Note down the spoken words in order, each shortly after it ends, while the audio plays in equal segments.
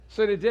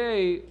So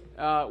today,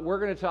 we're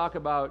going to talk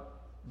about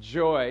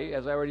joy,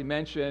 as I already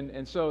mentioned.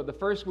 And so the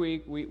first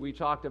week, we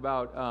talked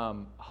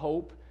about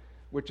hope,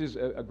 which is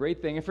a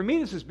great thing. And for me,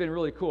 this has been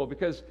really cool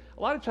because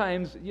a lot of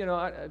times,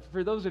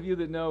 for those of you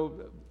that know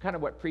kind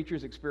of what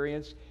preachers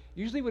experience,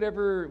 usually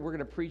whatever we're going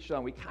to preach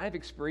on, we kind of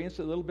experience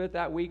it a little bit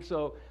that week.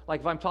 So like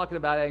if I'm talking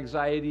about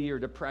anxiety or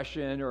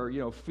depression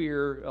or,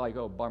 fear, like,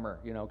 oh, bummer,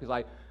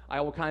 because I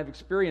will kind of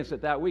experience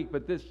it that week.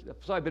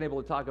 So I've been able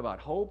to talk about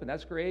hope, and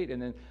that's great.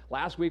 And then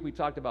last week we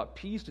talked about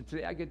peace, and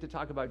today I get to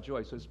talk about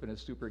joy. So it's been a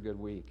super good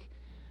week.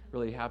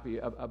 Really happy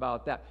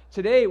about that.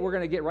 Today we're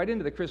going to get right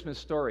into the Christmas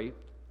story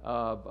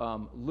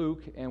of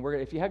Luke, and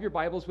if you have your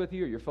Bibles with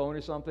you or your phone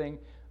or something,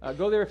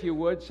 go there if you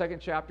would. Second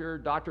chapter,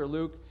 Dr.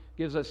 Luke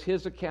gives us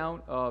his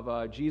account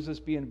of Jesus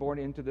being born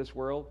into this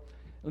world.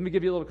 Let me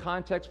give you a little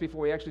context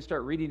before we actually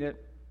start reading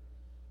it.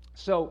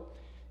 So,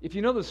 if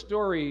you know the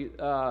story,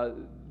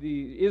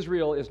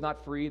 Israel is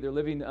not free. They're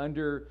living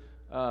under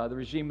the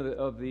regime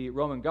of the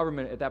Roman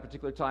government at that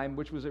particular time,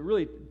 which was a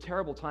really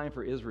terrible time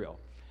for Israel.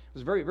 It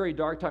was a very, very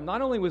dark time.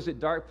 Not only was it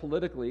dark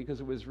politically,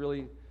 because it was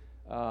really,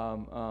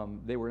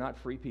 they were not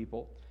free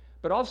people,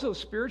 but also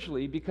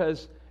spiritually,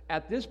 because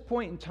at this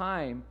point in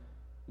time,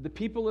 the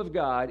people of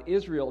God,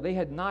 Israel, they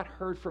had not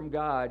heard from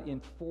God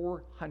in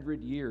 400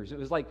 years. It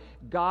was like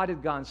God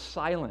had gone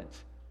silent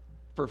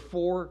for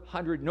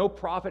 400. No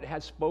prophet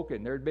had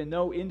spoken. There had been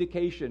no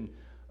indication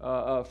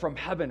from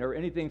heaven or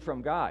anything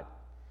from God.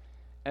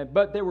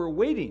 But they were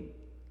waiting.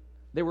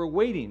 They were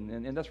waiting,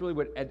 and that's really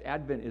what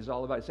Advent is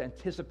all about. It's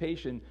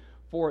anticipation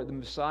for the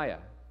Messiah.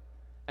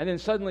 And then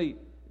suddenly,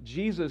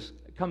 Jesus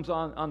comes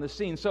on the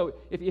scene. So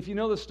if you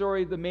know the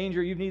story, the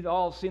manger, you've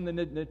all seen the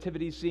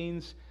nativity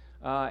scenes.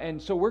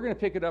 And so we're going to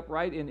pick it up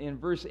right in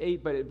verse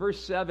 8, but at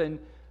verse 7,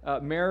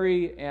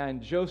 Mary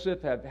and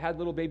Joseph have had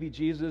little baby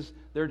Jesus.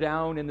 They're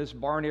down in this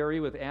barn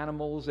area with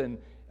animals, and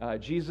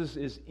Jesus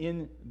is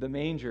in the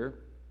manger.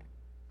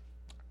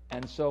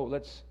 And so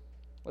let's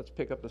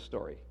pick up the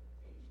story.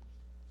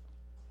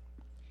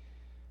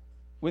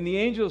 When the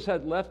angels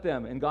had left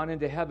them and gone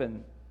into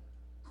heaven,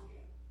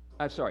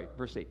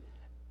 verse 8,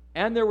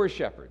 and there were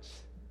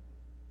shepherds.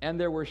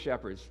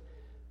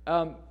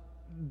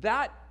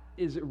 That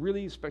is a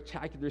really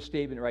spectacular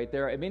statement right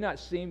there. It may not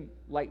seem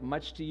like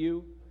much to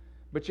you,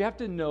 but you have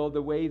to know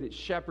the way that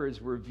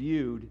shepherds were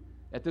viewed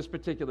at this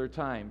particular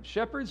time.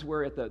 Shepherds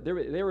were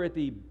they were at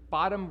the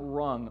bottom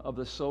rung of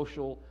the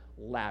social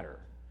ladder.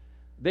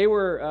 They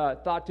were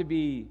thought to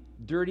be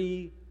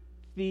dirty,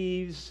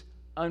 thieves,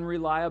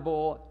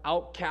 unreliable,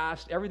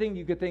 outcast, everything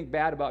you could think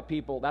bad about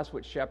people. That's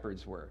what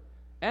shepherds were.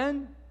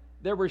 And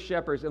there were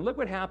shepherds, and look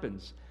what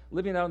happens.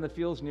 Living out in the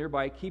fields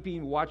nearby,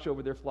 keeping watch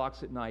over their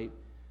flocks at night,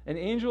 an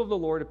angel of the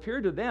Lord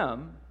appeared to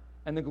them,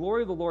 and the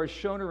glory of the Lord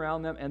shone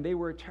around them, and they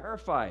were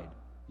terrified.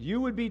 You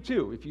would be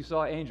too if you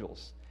saw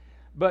angels.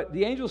 But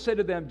the angel said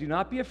to them, "Do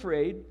not be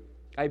afraid.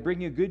 I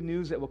bring you good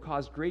news that will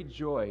cause great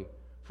joy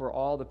for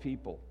all the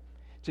people.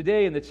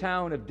 Today in the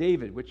town of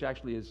David," which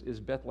actually is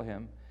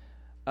Bethlehem,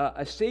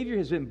 "a Savior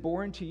has been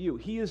born to you.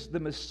 He is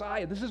the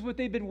Messiah." This is what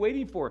they've been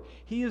waiting for.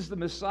 He is the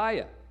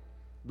Messiah,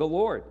 the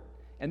Lord.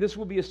 "And this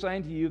will be a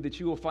sign to you that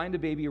you will find a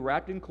baby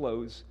wrapped in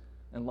clothes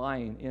and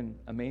lying in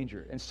a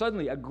manger." And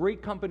suddenly a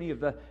great company of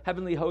the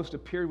heavenly host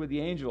appeared with the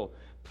angel,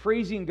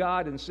 praising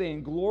God and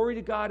saying, "Glory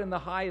to God in the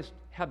highest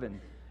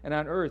heaven, and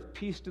on earth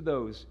peace to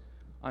those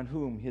on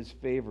whom his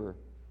favor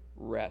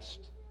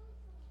rests."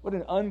 What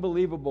an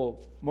unbelievable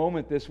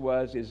moment this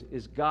was,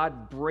 is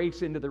God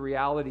breaks into the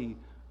reality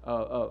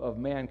of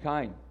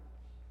mankind.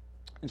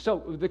 And so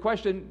the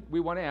question we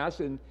want to ask,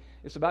 and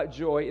it's about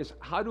joy, is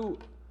how do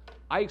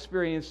I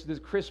experience this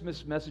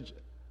Christmas message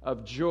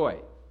of joy?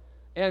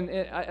 And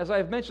as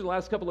I've mentioned the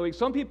last couple of weeks,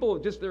 some people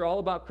they're all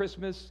about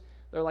Christmas.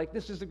 They're like,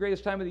 this is the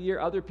greatest time of the year.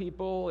 Other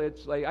people,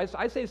 it's like,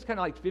 I say it's kind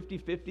of like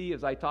 50-50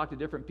 as I talk to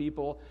different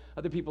people.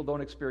 Other people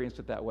don't experience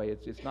it that way.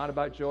 It's not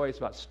about joy. It's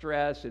about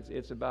stress.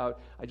 It's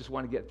about, I just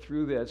want to get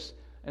through this.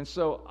 And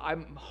so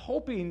I'm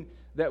hoping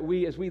that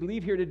as we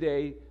leave here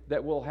today,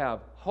 that we'll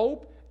have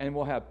hope and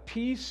we'll have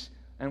peace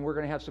and we're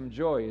going to have some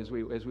joy as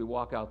we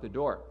walk out the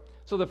door.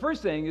 So the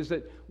first thing is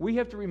that we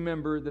have to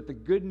remember that the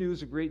good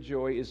news of great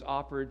joy is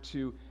offered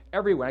to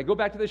everyone. I go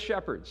back to the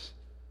shepherds.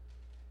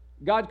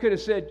 God could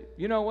have said,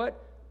 you know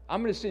what?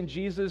 I'm going to send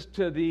Jesus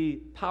to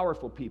the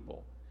powerful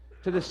people,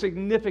 to the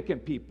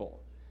significant people,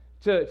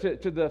 to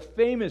the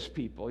famous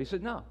people. He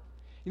said, no.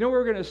 You know where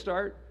we're going to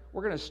start?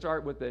 We're going to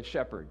start with the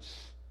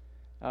shepherds.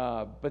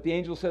 But the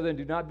angel said to them,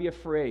 "Do not be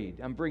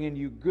afraid. I'm bringing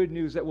you good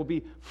news that will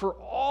be for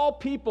all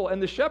people."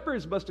 And the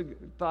shepherds must have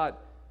thought,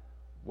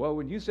 well,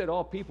 when you said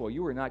all people,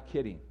 you were not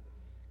kidding,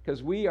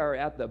 because we are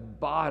at the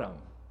bottom.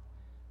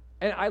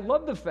 And I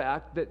love the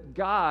fact that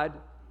God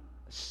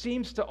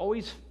seems to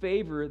always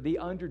favor the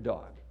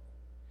underdog,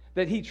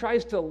 that he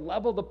tries to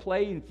level the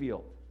playing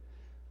field,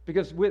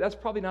 because that's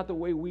probably not the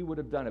way we would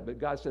have done it, but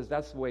God says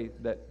that's the way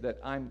that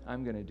I'm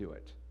going to do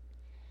it.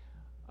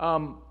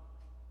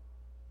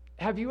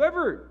 Have you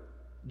ever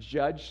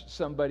judged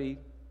somebody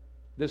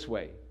this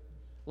way?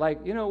 Like,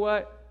 you know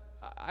what?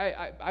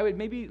 I would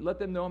maybe let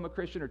them know I'm a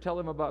Christian or tell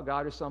them about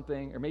God or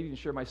something, or maybe even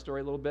share my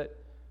story a little bit.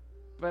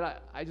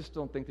 But I just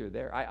don't think they're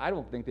there. I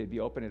don't think they'd be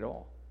open at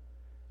all.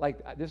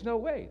 Like, there's no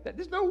way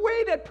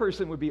that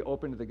person would be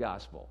open to the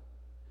gospel.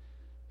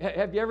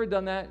 Have you ever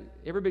done that?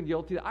 Ever been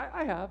guilty?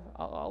 I have.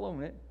 I'll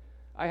own it.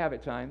 I have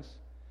at times.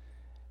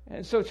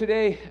 And so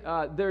today,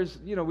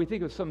 we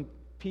think of some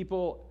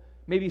people,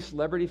 maybe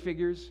celebrity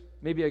figures,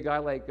 maybe a guy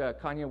like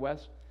Kanye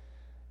West,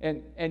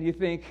 and you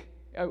think,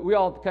 we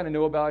all kind of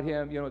know about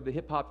him, the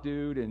hip-hop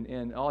dude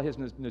and all his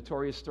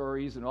notorious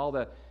stories and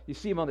you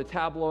see him on the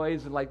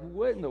tabloids and like,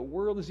 what in the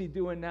world is he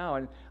doing now?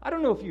 And I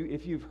don't know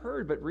if you've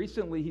heard, but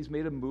recently he's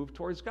made a move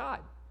towards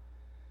God.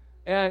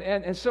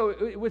 And so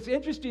what's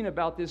interesting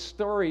about this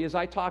story is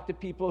I talk to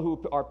people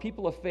who are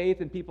people of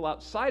faith and people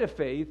outside of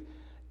faith.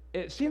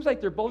 It seems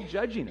like they're both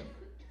judging him.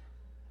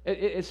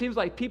 It seems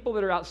like people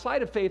that are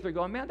outside of faith are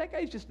going, man, that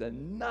guy's just a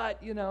nut,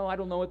 I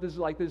don't know what this is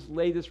like, this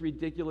latest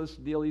ridiculous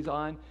deal he's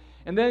on.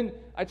 And then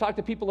I talk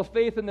to people of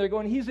faith, and they're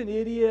going, he's an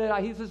idiot,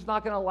 he's just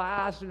not going to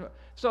last.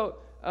 So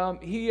I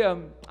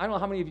don't know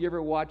how many of you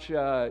ever watch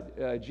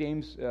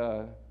James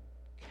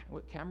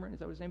Cameron, is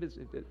that what his name is?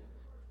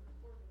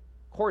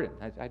 Corden,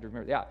 I had to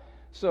remember, yeah.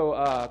 So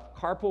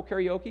Carpool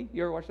Karaoke,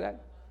 you ever watch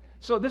that?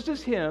 So this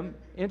is him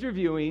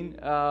interviewing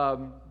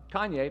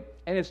Kanye,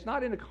 and it's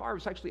not in a car,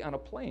 it's actually on a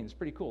plane. It's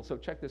pretty cool, so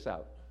check this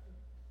out.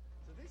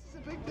 So this is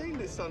a big thing,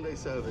 this Sunday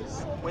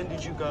service. When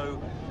did you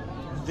go,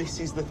 this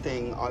is the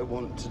thing I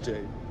want to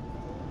do?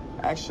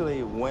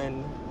 Actually,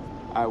 when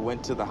I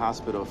went to the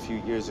hospital a few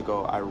years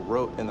ago, I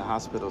wrote in the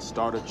hospital,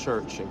 start a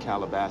church in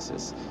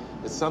Calabasas.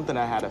 It's something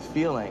I had a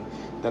feeling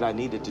that I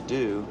needed to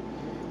do,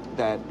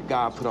 that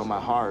God put on my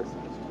heart.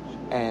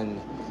 And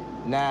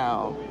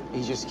now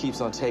he just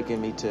keeps on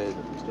taking me to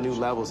new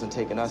levels and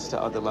taking us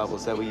to other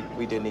levels that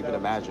we didn't even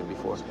imagine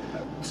before.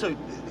 So,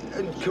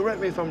 and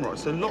correct me if I'm wrong,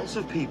 so lots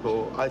of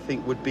people, I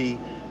think, would be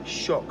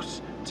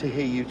shocked to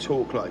hear you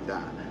talk like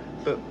that.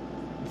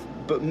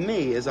 But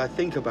me, as I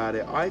think about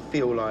it, I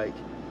feel like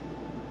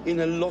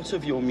in a lot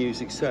of your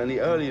music, certainly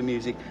earlier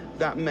music,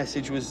 that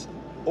message was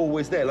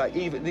always there. Like,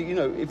 even,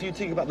 if you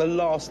think about the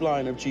last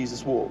line of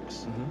Jesus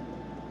Walks,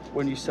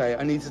 when you say,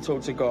 I need to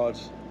talk to God,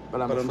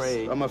 but I'm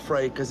afraid. I'm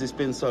afraid because it's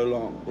been so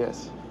long.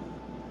 Yes.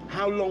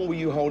 How long were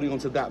you holding on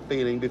to that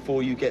feeling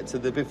before you get to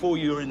before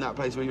you're in that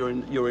place where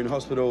you're in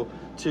hospital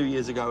 2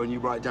 years ago and you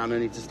write down, I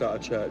need to start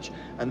a church,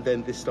 and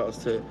then this starts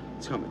to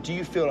come? Do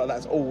you feel like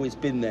that's always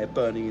been there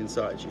burning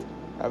inside you?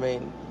 I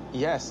mean,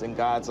 yes, and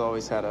God's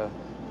always had a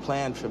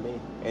plan for me,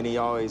 and he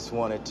always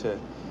wanted to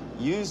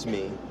use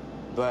me,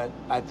 but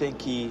I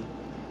think he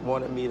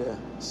wanted me to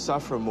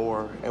suffer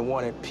more and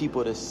wanted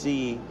people to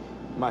see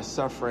my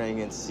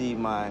suffering and see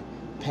my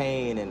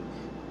pain and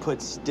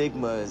put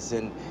stigmas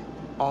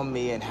on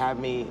me and have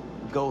me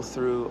go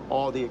through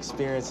all the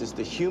experiences,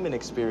 the human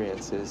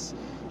experiences.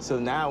 So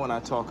now when I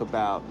talk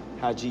about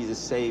how Jesus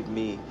saved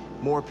me,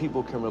 more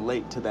people can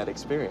relate to that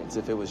experience.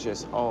 If it was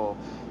just,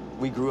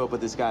 we grew up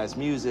with this guy's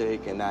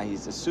music and now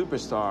he's a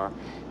superstar,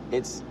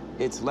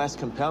 it's less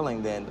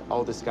compelling than,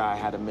 this guy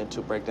had a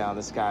mental breakdown,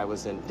 this guy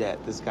was in debt,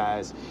 this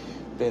guy's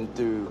been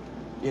through,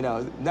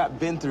 not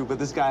been through, but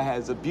this guy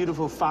has a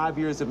beautiful 5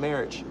 years of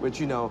marriage,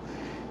 which,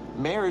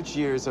 marriage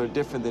years are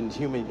different than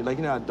human,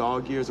 how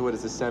dog years, or what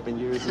is it, 7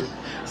 years?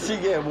 See,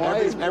 yeah,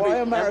 why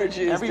are marriage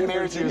years every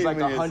marriage year is like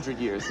 100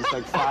 years. It's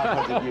like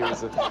 500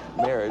 years of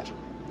marriage.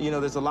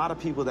 There's a lot of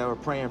people that were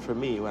praying for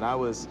me when I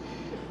was,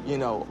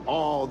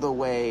 all the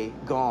way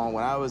gone,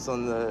 when I was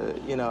on the,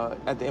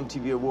 at the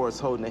MTV Awards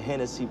holding a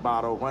Hennessy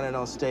bottle, running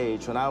on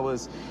stage, when I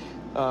was,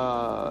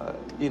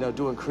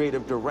 doing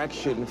creative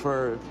direction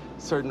for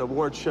certain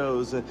award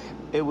shows. And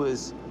it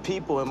was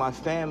people in my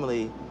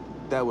family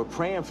that were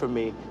praying for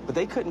me, but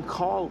they couldn't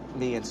call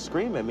me and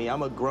scream at me.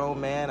 I'm a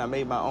grown man. I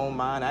made my own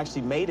mind. I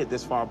actually made it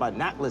this far by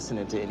not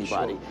listening to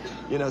anybody.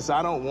 Sure. So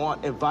I don't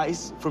want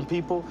advice from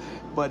people,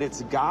 but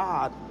it's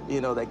God,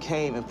 that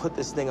came and put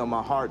this thing on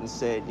my heart and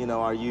said,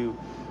 are you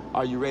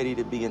ready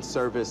to be in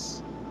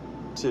service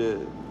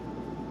to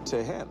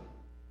him?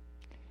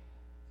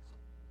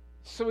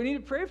 So we need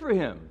to pray for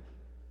him,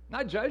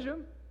 not judge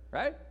him,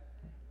 right?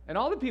 And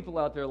all the people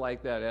out there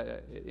like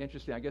that,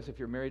 interesting, I guess if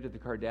you're married to the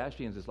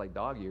Kardashians, it's like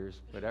dog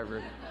years,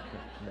 whatever.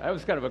 That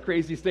was kind of a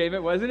crazy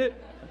statement, wasn't it?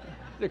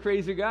 He's a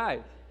crazy guy.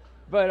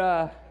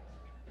 But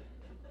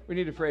we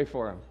need to pray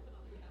for him.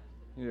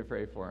 We need to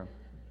pray for him.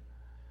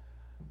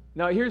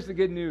 Now, here's the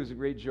good news, the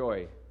great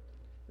joy,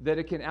 that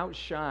it can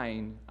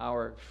outshine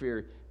our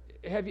fear.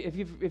 If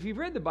you've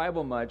read the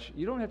Bible much,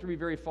 you don't have to read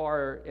very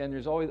far, and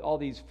there's always all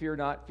these fear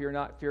not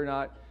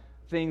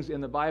things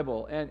in the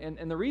Bible.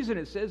 And the reason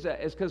it says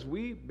that is because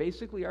we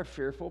basically are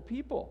fearful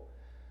people.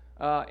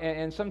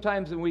 And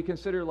sometimes when we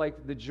consider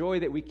like the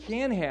joy that we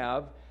can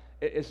have,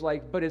 it's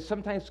like, but it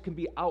sometimes can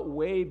be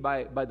outweighed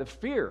by the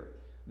fear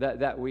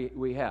that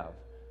we have.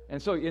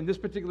 And so in this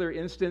particular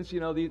instance,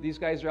 these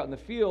guys are out in the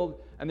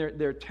field and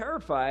they're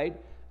terrified.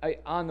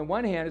 On the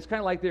one hand, it's kind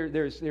of like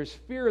there's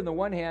fear in the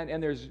one hand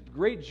and there's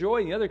great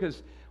joy in the other,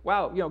 because,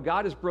 wow,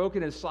 God has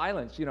broken his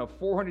silence.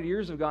 400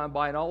 years have gone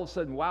by and all of a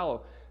sudden,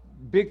 wow,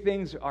 big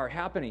things are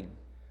happening.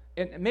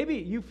 And maybe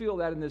you feel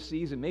that in this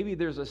season. Maybe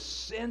there's a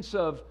sense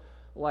of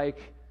like,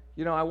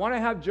 I want to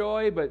have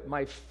joy, but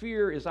my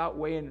fear is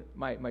outweighing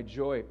my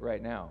joy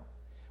right now.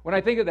 When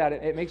I think of that,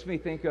 it makes me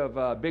think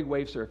of big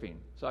wave surfing.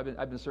 So I've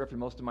been surfing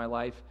most of my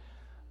life.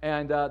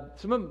 And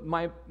some of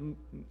my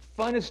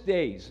funnest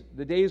days,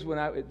 the days when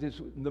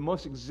the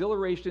most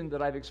exhilaration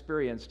that I've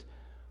experienced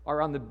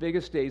are on the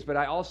biggest days, but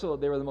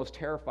they were the most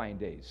terrifying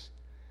days.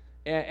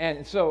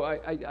 And so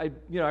I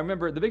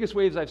remember the biggest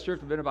waves I've surfed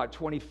have been about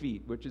 20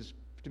 feet, which is,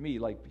 to me,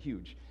 like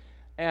huge.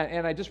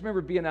 And I just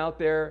remember being out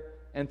there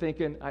and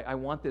thinking, I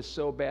want this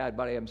so bad,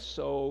 but I am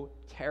so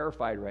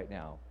terrified right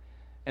now.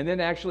 And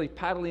then actually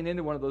paddling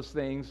into one of those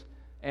things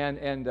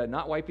and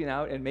not wiping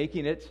out and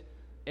making it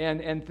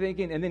and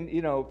thinking, and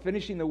then,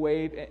 finishing the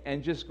wave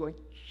and just going,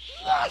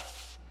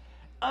 yes!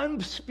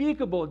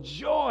 Unspeakable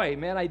joy,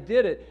 man, I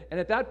did it. And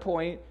at that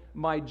point,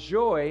 my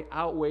joy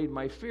outweighed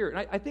my fear.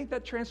 And I think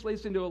that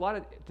translates into a lot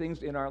of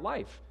things in our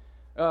life.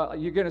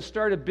 You're going to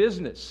start a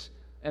business,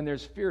 and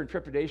there's fear and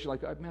trepidation,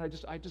 like, oh, man,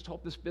 I just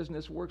hope this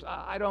business works.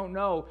 I don't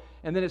know.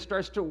 And then it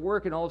starts to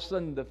work, and all of a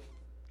sudden the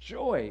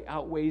joy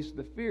outweighs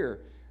the fear.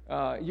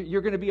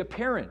 You're going to be a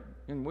parent.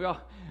 And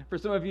for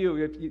some of you,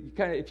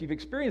 if you've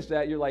experienced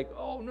that, you're like,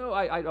 oh no,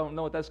 I don't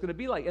know what that's going to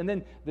be like. And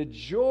then the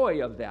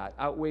joy of that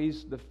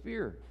outweighs the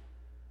fear.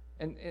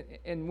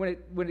 And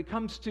when it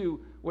comes to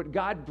what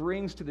God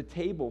brings to the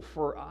table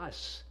for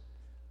us,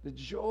 the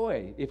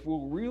joy, if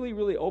we'll really,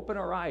 really open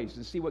our eyes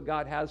and see what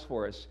God has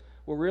for us,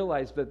 we'll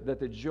realize that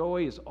the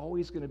joy is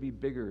always going to be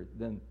bigger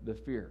than the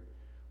fear.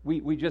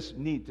 We just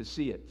need to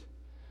see it.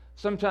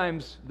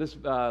 Sometimes,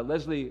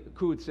 Leslie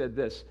Cood said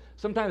this,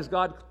 sometimes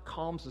God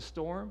calms the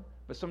storm,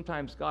 but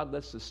sometimes God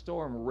lets the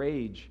storm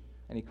rage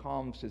and he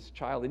calms his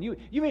child. And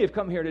you may have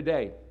come here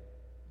today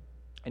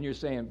and you're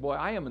saying, boy,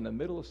 I am in the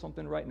middle of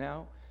something right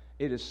now.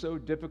 It is so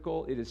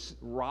difficult. It is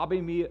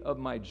robbing me of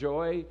my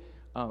joy.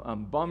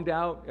 I'm bummed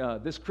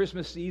out. This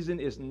Christmas season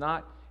is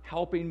not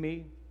helping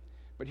me.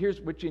 But here's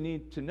what you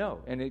need to know.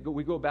 And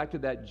we go back to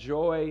that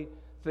joy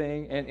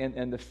thing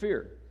and the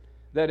fear.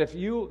 That if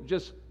you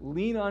just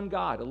lean on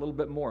God a little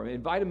bit more,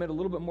 invite him in a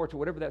little bit more to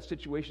whatever that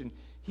situation,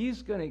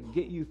 he's going to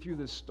get you through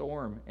the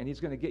storm, and he's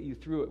going to get you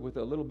through it with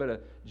a little bit of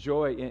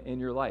joy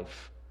in your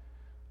life.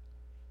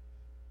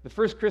 The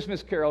first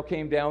Christmas carol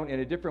came down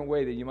in a different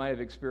way that you might have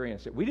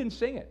experienced it. We didn't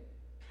sing it.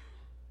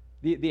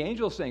 The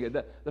angels sang it.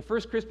 The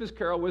first Christmas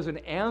carol was an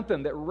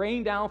anthem that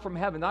rained down from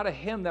heaven, not a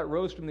hymn that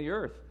rose from the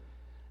earth.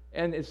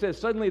 And it says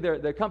suddenly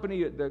the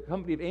company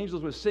of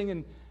angels was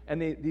singing,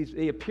 and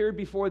they appeared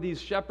before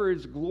these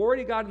shepherds, glory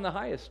to God in the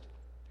highest.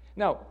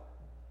 Now,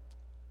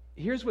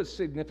 here's what's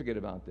significant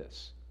about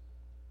this.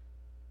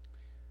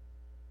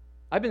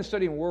 I've been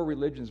studying world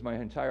religions my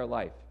entire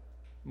life,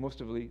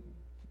 mostly,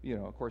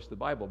 of course, the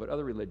Bible, but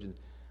other religions.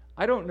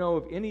 I don't know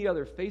of any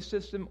other faith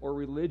system or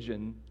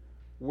religion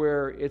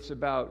where it's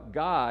about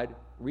God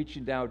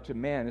reaching down to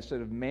man instead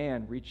of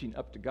man reaching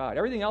up to God.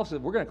 Everything else is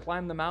we're going to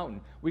climb the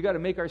mountain. We got to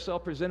make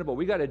ourselves presentable.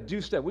 We got to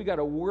do stuff. We got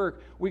to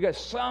work. We got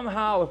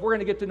somehow, if we're going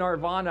to get to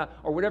nirvana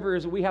or whatever it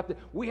is, we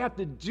have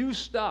to do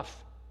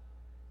stuff.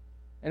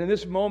 And in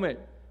this moment,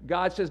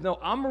 God says, no,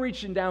 I'm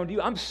reaching down to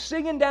you. I'm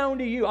singing down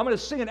to you. I'm going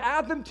to sing an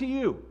anthem to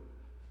you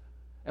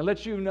and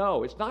let you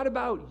know it's not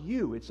about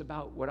you. It's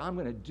about what I'm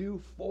going to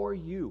do for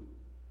you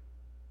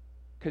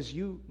because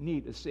you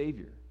need a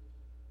Savior.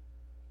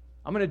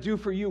 I'm going to do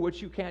for you what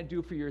you can't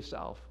do for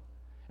yourself.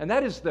 And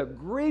that is the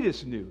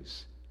greatest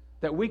news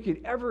that we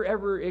could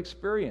ever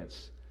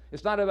experience.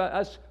 It's not about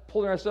us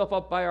pulling ourselves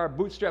up by our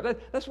bootstrap.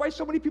 That's why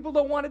so many people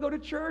don't want to go to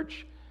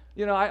church.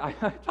 I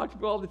talk to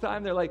people all the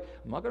time. They're like,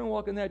 I'm not going to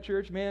walk in that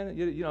church, man.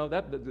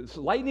 The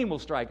lightning will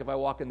strike if I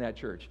walk in that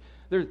church.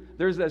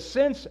 There's a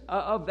sense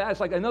of that. It's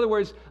like, in other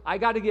words, I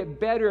got to get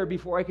better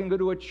before I can go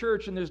to a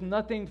church, and there's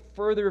nothing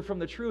further from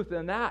the truth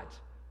than that.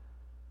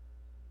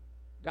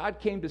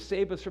 God came to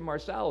save us from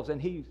ourselves, and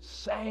he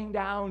sang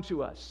down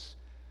to us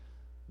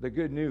the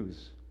good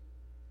news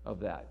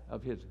of that,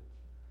 of his.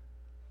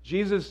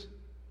 Jesus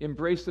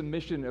embraced the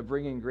mission of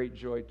bringing great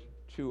joy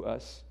to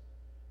us.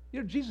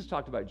 Jesus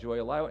talked about joy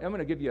a lot. I'm going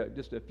to give you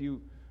just a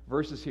few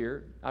verses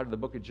here out of the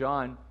book of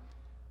John.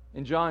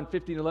 In John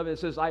 15:11, it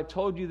says, I have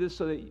told you this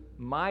so that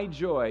my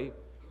joy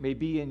may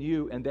be in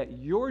you and that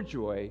your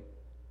joy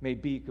may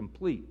be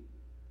complete.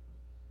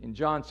 In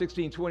John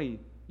 16:20,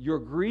 your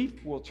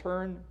grief will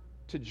turn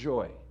to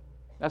joy.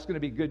 That's going to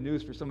be good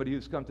news for somebody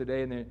who's come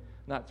today and they're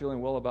not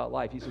feeling well about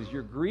life. He says,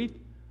 your grief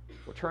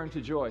will turn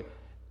to joy.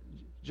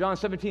 John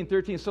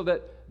 17:13, so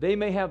that they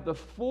may have the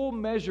full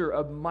measure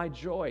of my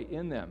joy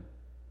in them.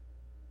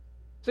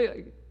 See,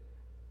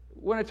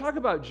 when I talk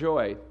about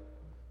joy,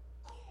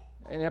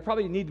 and I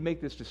probably need to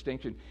make this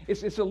distinction,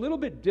 it's a little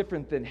bit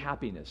different than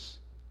happiness.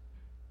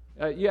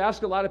 You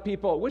ask a lot of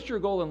people, what's your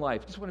goal in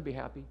life? Just want to be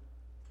happy.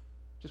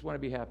 Just want to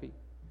be happy.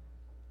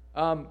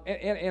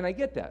 And I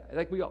get that.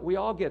 Like we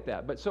all get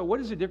that. But so what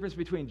is the difference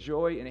between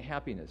joy and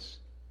happiness?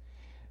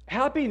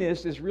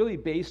 Happiness is really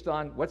based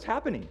on what's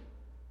happening.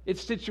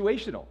 It's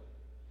situational.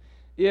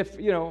 If,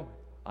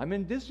 I'm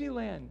in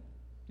Disneyland,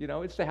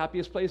 It's the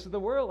happiest place in the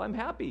world. I'm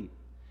happy.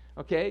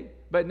 Okay?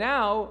 But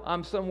now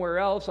I'm somewhere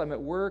else. I'm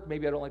at work.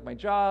 Maybe I don't like my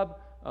job.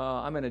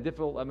 I'm in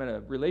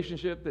a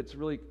relationship that's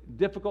really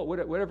difficult,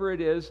 whatever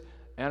it is,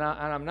 and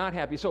I'm not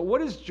happy. So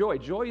what is joy?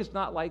 Joy is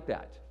not like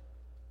that.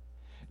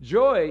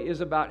 Joy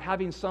is about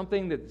having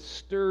something that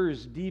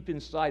stirs deep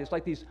inside. It's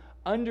like these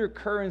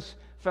undercurrents,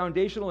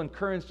 foundational and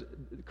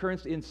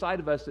currents inside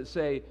of us that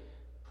say,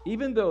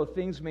 even though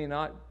things may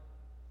not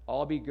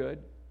all be good,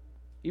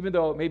 even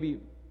though maybe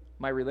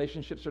my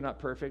relationships are not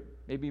perfect,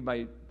 maybe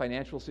my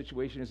financial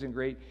situation isn't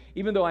great,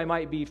 even though I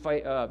might be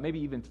maybe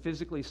even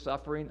physically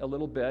suffering a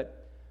little bit,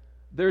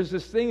 there's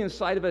this thing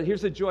inside of it.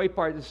 Here's the joy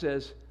part that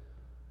says,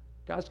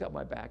 God's got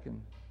my back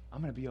and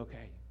I'm going to be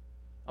okay.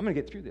 I'm going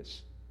to get through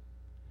this.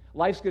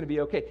 Life's going to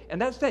be okay.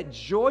 And that's that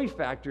joy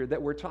factor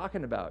that we're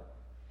talking about.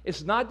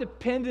 It's not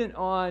dependent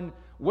on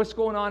what's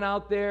going on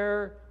out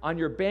there, on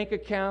your bank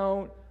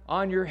account,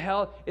 on your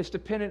health. It's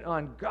dependent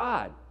on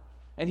God.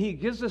 And He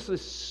gives us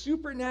this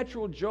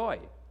supernatural joy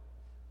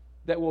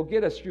that will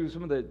get us through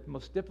some of the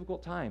most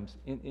difficult times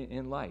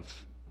in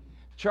life.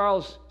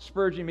 Charles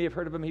Spurgeon, you may have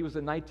heard of him. He was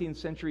a 19th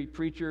century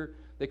preacher.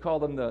 They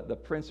called him the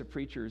Prince of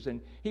Preachers.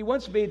 And he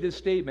once made this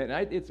statement.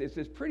 And it's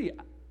a pretty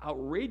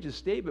outrageous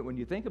statement when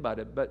you think about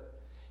it. But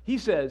he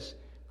says,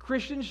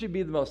 Christians should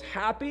be the most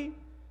happy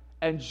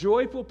and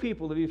joyful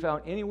people to be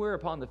found anywhere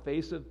upon the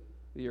face of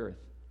the earth.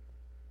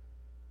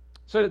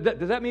 So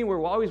does that mean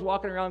we're always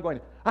walking around going,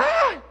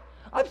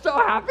 I'm so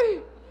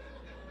happy?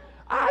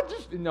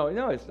 No,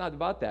 it's not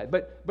about that.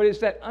 But it's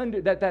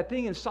that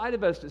thing inside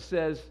of us that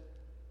says,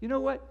 you know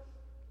what?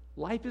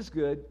 Life is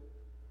good.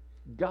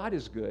 God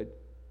is good.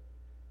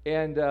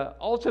 And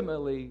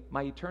ultimately,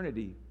 my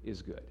eternity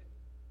is good.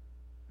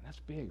 And that's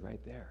big right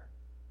there.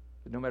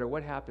 But no matter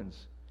what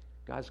happens,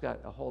 God's got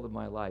a hold of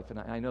my life, and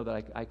I know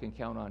that I can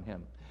count on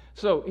Him.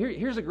 So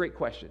here's a great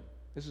question.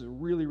 This is a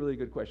really, really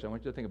good question. I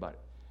want you to think about it.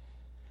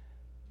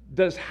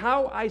 Does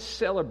how I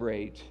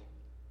celebrate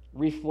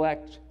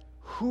reflect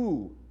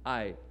who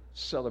I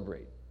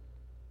celebrate?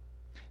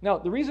 Now,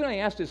 the reason I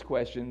asked this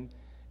question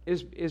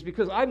is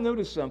because I've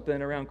noticed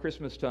something around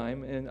Christmas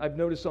time, and I've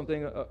noticed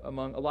something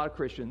among a lot of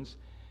Christians,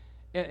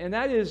 and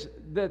that is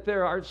that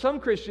there are some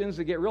Christians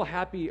that get real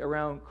happy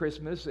around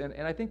Christmas, and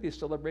I think they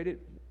celebrate it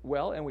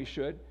well, and we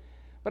should.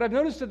 But I've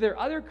noticed that there are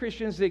other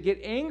Christians that get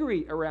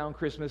angry around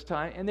Christmas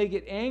time, and they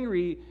get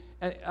angry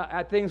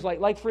at things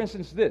like for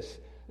instance, this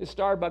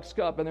Starbucks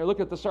cup, and they're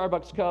looking at the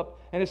Starbucks cup,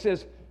 and it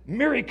says,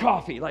 Merry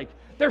Coffee, like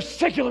they're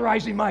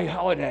secularizing my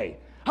holiday.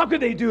 How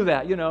could they do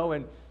that,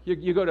 And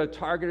you go to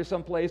Target or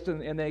someplace,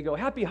 and they go,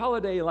 Happy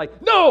Holiday, and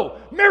like, no,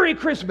 Merry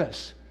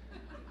Christmas.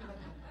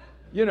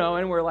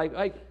 And we're like,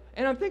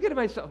 and I'm thinking to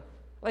myself,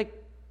 like,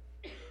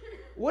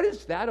 what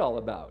is that all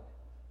about?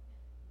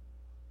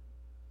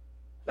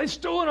 They've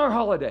stolen our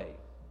holiday.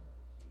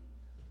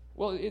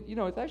 Well, it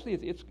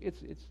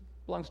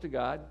belongs to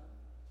God,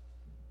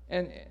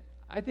 and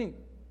I think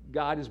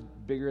God is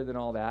bigger than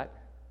all that.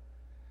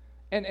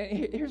 And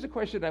here's a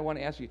question I want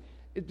to ask you: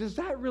 does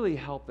that really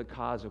help the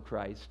cause of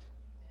Christ?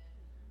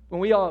 When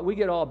we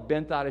get all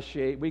bent out of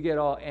shape, we get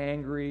all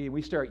angry,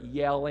 we start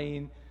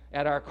yelling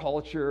at our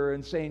culture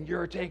and saying,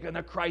 "You're taking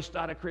the Christ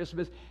out of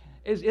Christmas."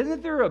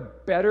 Isn't there a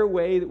better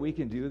way that we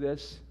can do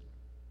this?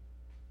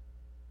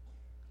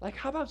 Like,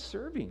 how about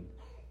serving?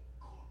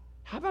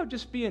 How about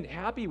just being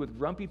happy with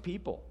grumpy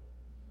people?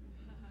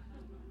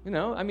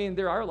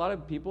 There are a lot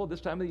of people this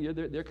time of the year,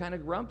 they're kind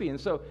of grumpy.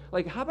 And so,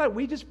 how about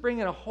we just bring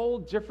in a whole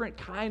different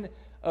kind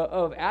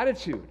of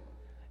attitude?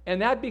 And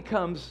that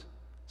becomes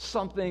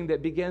something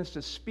that begins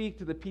to speak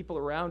to the people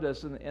around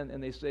us,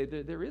 and they say,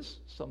 there is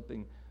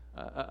something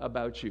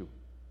about you.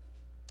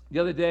 The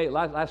other day,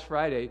 last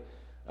Friday,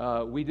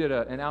 we did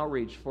an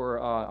outreach for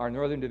our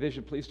Northern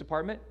Division Police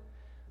Department,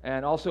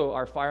 and also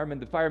our firemen.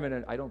 The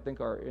firemen, I don't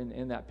think, are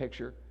in that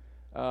picture.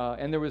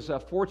 And there was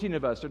 14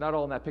 of us. They're not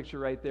all in that picture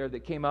right there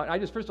that came out.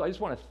 And first of all, I just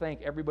want to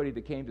thank everybody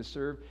that came to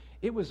serve.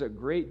 It was a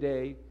great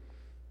day.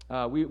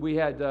 We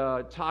had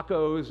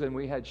tacos, and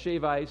we had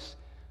shave ice,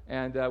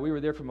 and we were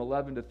there from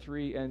 11 to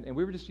 3, and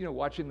we were just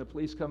watching the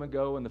police come and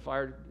go, and the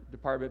fire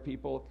department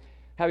people,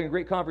 having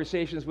great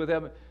conversations with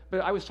them.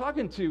 But I was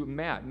talking to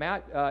Matt.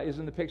 Matt is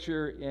in the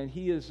picture, and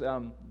he is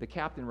the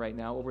captain right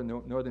now over in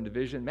the Northern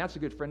Division. Matt's a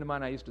good friend of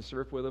mine. I used to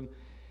surf with him.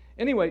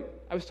 Anyway,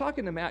 I was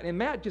talking to Matt, and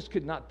Matt just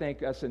could not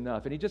thank us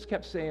enough. And he just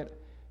kept saying,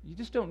 you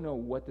just don't know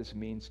what this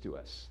means to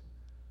us.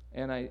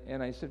 And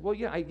I said, well,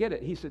 yeah, I get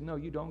it. He said, no,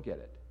 you don't get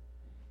it.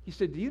 He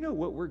said, do you know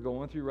what we're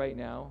going through right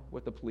now,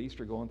 what the police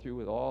are going through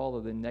with all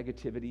of the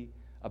negativity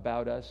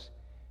about us?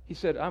 He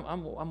said,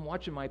 I'm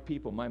watching my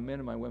people, my men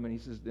and my women. He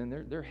says, and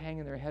they're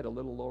hanging their head a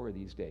little lower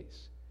these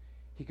days.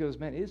 He goes,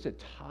 man, it's a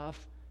tough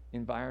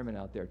environment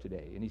out there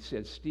today. And he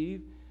said,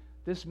 Steve,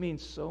 this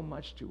means so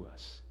much to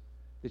us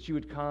that you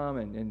would come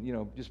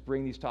and just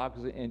bring these talks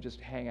and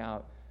just hang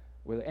out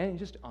with and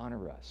just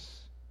honor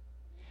us.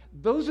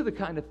 Those are the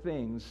kind of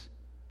things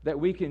that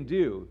we can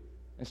do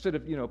instead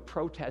of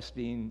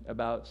protesting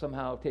about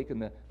somehow taking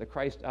the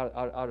Christ out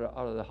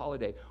of the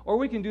holiday. Or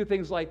we can do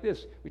things like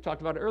this. We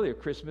talked about it earlier,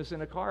 Christmas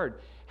in a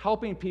card.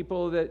 helping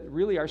people that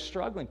really are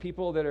struggling,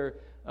 people that are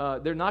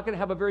they're not going to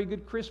have a very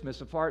good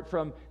Christmas apart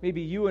from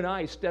maybe you and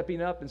I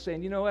stepping up and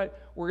saying, you know what,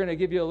 we're going to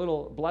give you a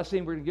little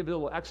blessing, we're going to give you a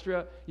little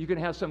extra. You can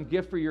have some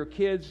gift for your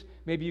kids.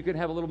 Maybe you can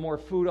have a little more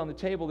food on the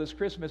table this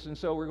Christmas. And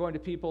so we're going to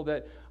people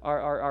that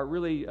are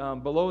really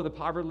below the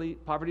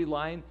poverty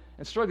line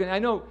and struggling. I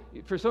know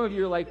for some of you,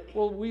 you're like,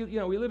 well, we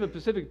live in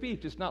Pacific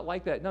Beach. It's not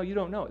like that. No, you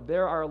don't know.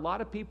 There are a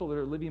lot of people that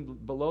are living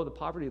below the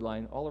poverty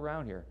line all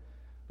around here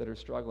that are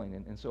struggling.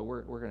 And so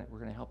we're going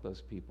to help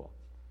those people.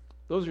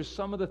 Those are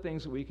some of the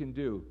things that we can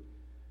do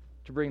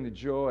to bring the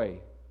joy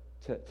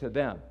to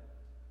them.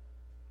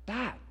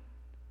 That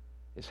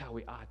is how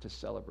we ought to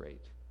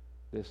celebrate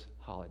this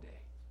holiday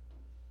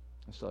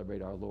and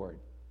celebrate our Lord.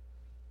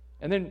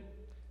 And then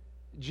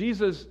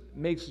Jesus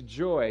makes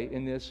joy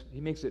in this. He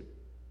makes it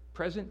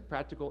present,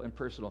 practical, and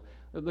personal.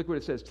 Look what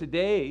it says.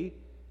 Today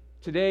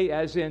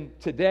as in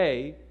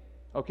today.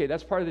 Okay,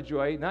 that's part of the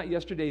joy, not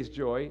yesterday's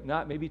joy,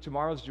 not maybe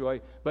tomorrow's joy,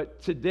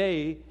 but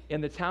today in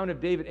the town of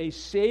David, a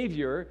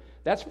Savior.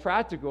 That's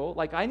practical.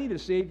 Like, I need a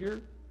Savior.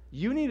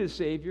 You need a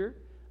Savior.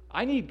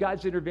 I need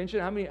God's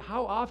intervention.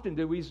 How often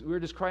we're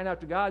just crying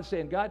out to God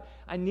saying, God,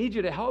 I need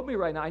you to help me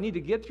right now. I need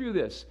to get through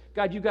this.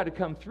 God, you've got to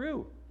come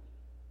through.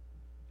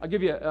 I'll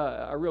give you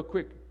a real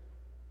quick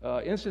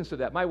instance of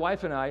that. My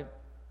wife and I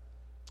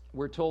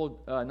were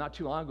told not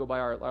too long ago by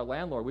our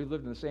landlord, we've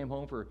lived in the same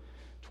home for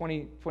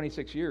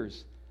 26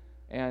 years.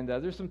 And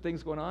there's some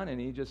things going on, and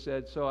he just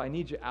said, so I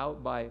need you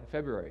out by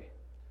February.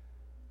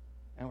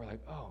 And we're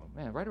like, oh,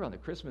 man, right around the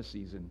Christmas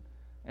season.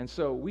 And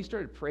so we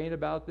started praying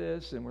about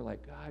this, and we're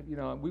like, God,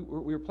 we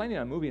were planning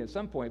on moving at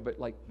some point, but,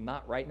 like,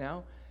 not right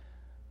now.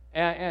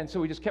 And so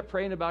we just kept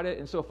praying about it.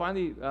 And so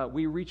finally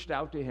we reached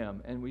out to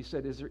him, and we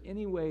said, is there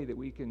any way that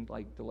we can,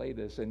 like, delay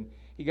this? And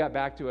he got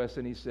back to us,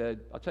 and he said,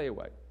 I'll tell you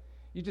what.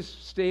 You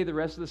just stay the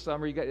rest of the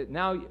summer.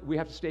 Now we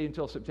have to stay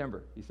until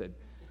September, he said.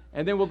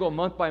 And then we'll go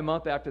month by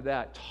month after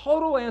that.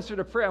 Total answer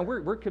to prayer, and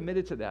we're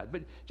committed to that.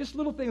 But just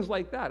little things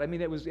like that. I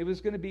mean, it was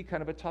going to be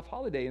kind of a tough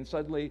holiday, and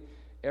suddenly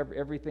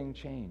everything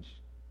changed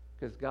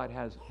because God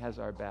has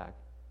our back.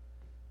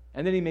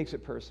 And then he makes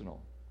it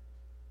personal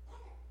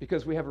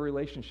because we have a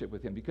relationship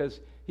with him,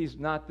 because he's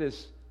not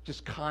this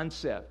just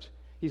concept.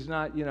 He's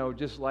not,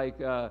 just like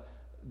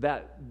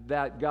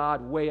that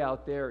God way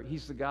out there.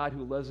 He's the God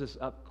who loves us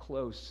up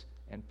close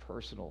and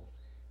personal,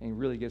 and he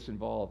really gets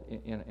involved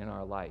in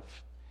our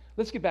life.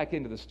 Let's get back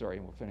into the story,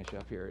 and we'll finish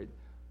up here.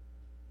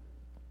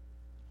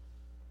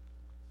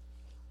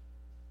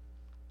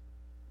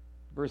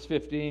 Verse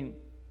 15,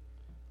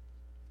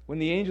 when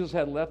the angels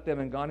had left them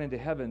and gone into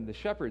heaven, the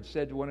shepherds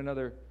said to one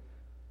another,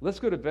 let's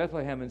go to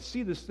Bethlehem and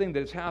see this thing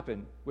that has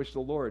happened, which the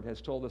Lord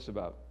has told us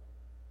about.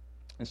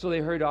 And so they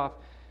hurried off,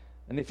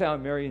 and they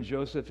found Mary and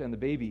Joseph and the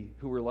baby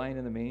who were lying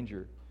in the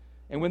manger.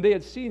 And when they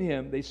had seen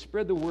him, they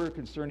spread the word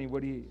concerning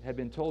what he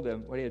had told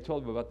them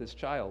about this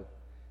child.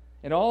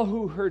 And all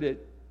who heard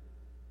it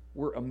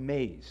were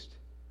amazed.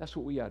 That's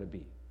what we ought to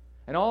be.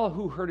 And all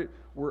who heard it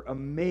were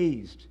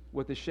amazed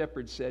what the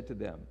shepherds said to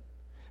them.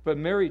 But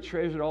Mary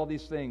treasured all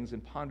these things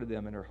and pondered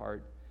them in her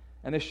heart.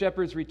 And the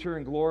shepherds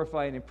returned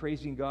glorifying and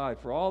praising God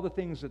for all the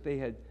things that they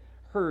had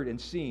heard and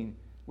seen,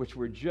 which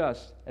were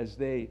just as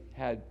they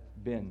had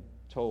been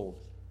told.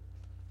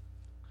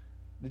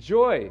 The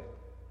joy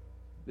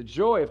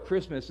of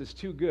Christmas is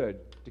too good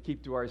to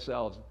keep to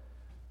ourselves.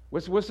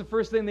 What's the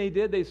first thing they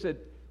did? They said,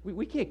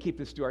 we can't keep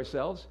this to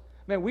ourselves.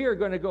 Man, we are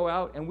going to go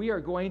out and we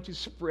are going to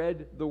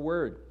spread the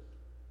word.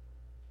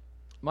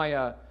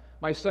 My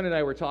son and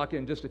I were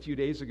talking just a few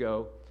days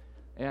ago,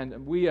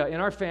 and we in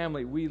our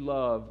family, we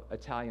love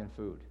Italian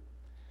food.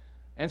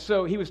 And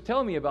so he was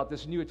telling me about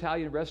this new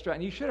Italian restaurant,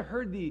 and you should have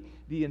heard the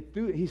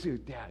enthusiasm. He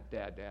said,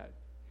 Dad.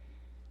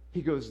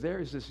 He goes, there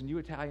is this new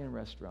Italian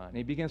restaurant, and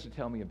he begins to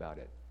tell me about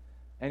it.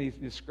 And he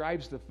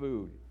describes the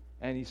food.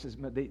 And he says,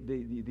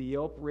 the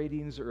Yelp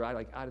ratings are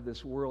like out of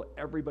this world.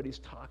 Everybody's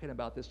talking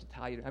about this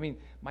Italian. I mean,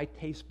 my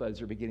taste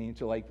buds are beginning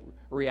to like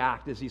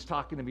react as he's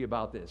talking to me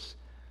about this.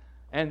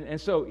 And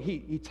so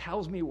he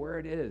tells me where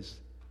it is.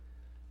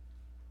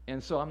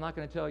 And so I'm not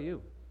going to tell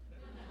you.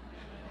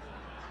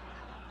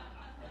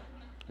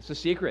 It's a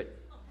secret.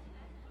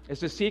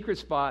 It's a secret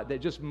spot that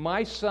just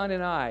my son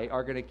and I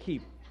are going to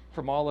keep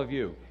from all of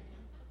you.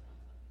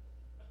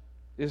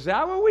 Is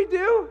that what we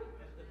do?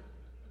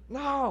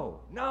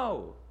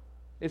 No.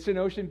 It's in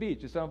Ocean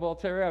Beach. It's on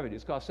Voltaire Avenue.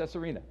 It's called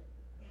Cesarina.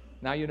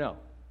 Now you know.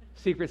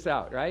 Secret's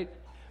out, right?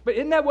 But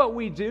isn't that what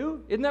we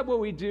do? Isn't that what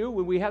we do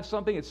when we have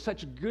something that's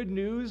such good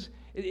news?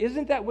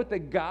 Isn't that what the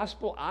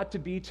gospel ought to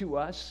be to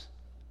us?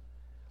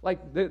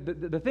 Like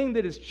the thing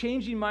that is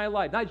changing my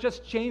life, not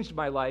just changed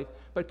my life,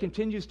 but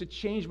continues to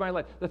change my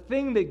life. The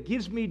thing that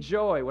gives me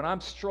joy when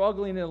I'm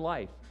struggling in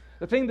life.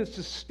 The thing that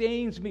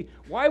sustains me.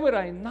 Why would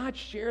I not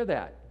share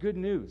that good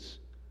news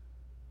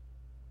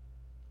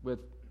with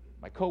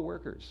my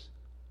coworkers,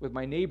 with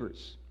my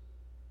neighbors,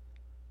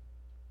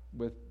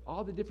 with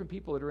all the different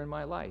people that are in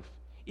my life,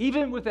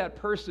 even with that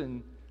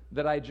person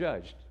that I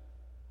judged,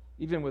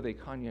 even with a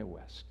Kanye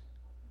West?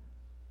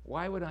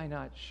 Why would I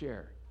not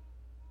share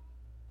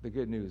the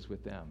good news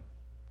with them?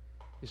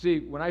 You see,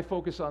 when I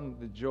focus on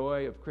the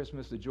joy of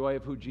Christmas, the joy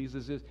of who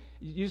Jesus is,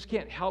 you just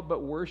can't help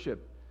but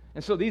worship.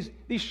 And so these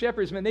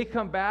shepherds, man, they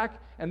come back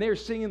and they're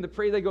singing the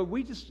praise. They go,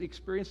 we just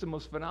experienced the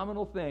most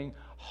phenomenal thing.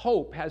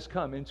 Hope has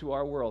come into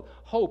our world.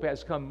 Hope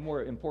has come,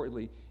 more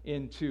importantly,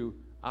 into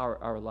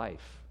our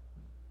life.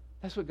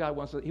 That's what God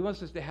wants. He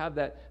wants us to have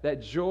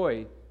that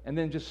joy and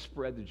then just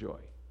spread the joy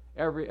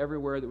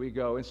everywhere that we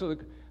go. And so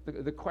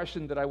the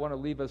question that I want to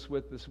leave us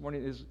with this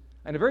morning is,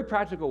 in a very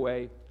practical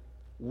way,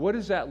 what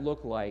does that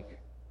look like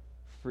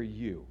for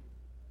you?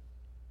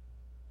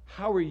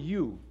 How are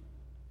you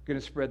going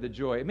to spread the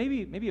joy? And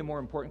maybe a more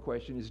important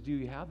question is, do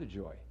you have the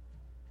joy?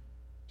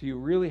 Do you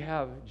really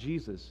have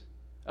Jesus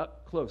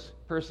up close,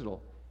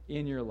 personal,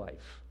 in your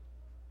life?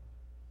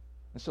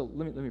 And so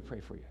let me pray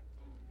for you.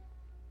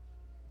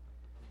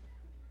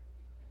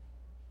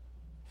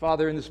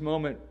 Father, in this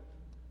moment,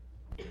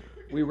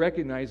 we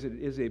recognize that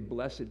it is a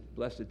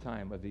blessed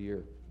time of the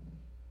year.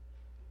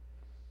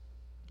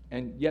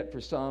 And yet for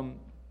some,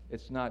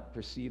 it's not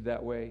perceived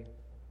that way.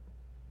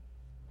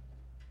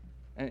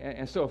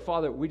 And so,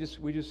 Father, we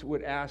just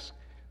would ask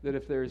that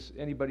if there's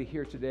anybody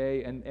here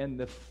today and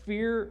the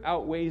fear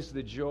outweighs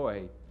the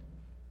joy,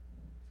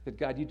 that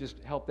God, you just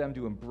help them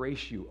to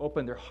embrace you,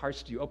 open their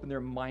hearts to you, open their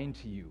mind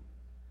to you,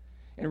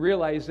 and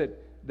realize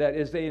that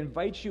as they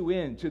invite you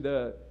into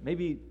the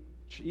maybe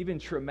even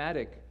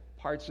traumatic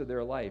parts of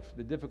their life,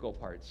 the difficult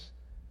parts,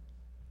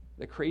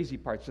 the crazy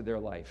parts of their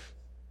life,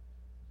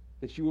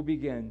 that you will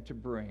begin to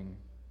bring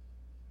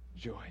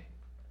joy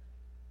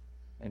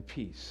and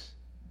peace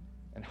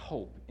and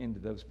hope into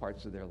those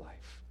parts of their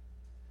life.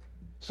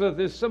 So if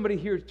there's somebody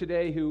here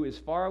today who is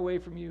far away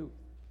from you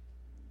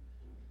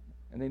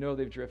and they know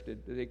they've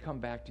drifted, that they come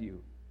back to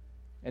you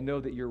and know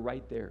that you're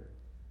right there.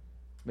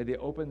 May they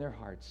open their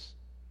hearts.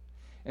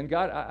 And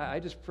God, I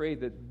just pray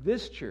that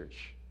this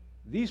church,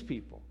 these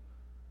people,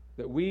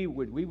 that we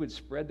would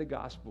spread the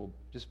gospel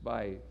just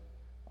by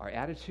our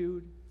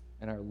attitude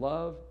and our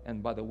love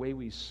and by the way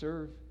we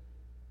serve.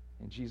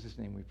 In Jesus'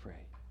 name we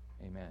pray.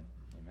 Amen.